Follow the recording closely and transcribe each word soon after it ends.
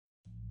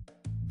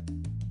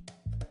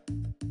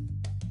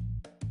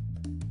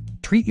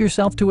treat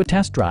yourself to a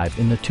test drive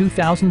in the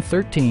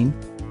 2013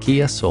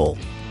 Kia Soul.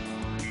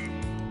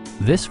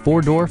 This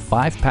four-door,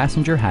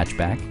 five-passenger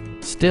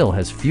hatchback still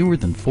has fewer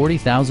than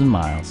 40,000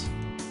 miles.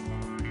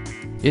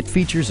 It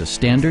features a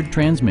standard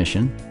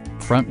transmission,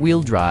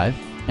 front-wheel drive,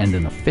 and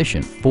an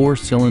efficient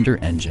four-cylinder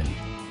engine.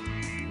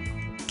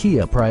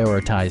 Kia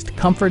prioritized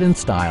comfort and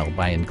style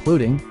by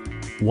including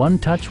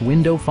one-touch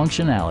window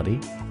functionality,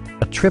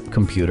 a trip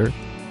computer,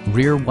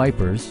 rear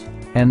wipers,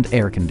 and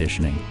air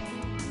conditioning.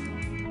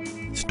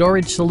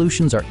 Storage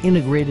solutions are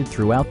integrated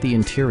throughout the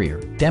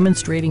interior,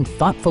 demonstrating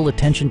thoughtful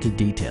attention to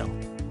detail.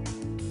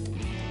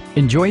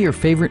 Enjoy your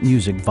favorite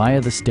music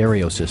via the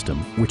stereo system,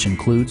 which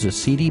includes a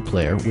CD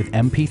player with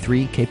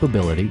MP3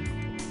 capability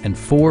and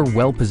four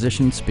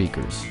well-positioned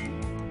speakers.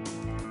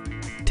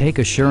 Take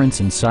assurance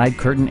in side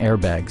curtain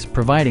airbags,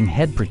 providing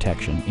head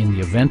protection in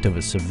the event of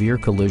a severe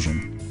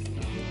collision.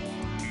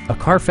 A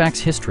Carfax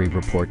history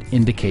report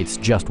indicates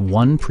just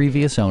one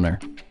previous owner.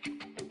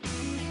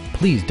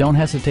 Please don't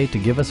hesitate to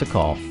give us a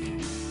call.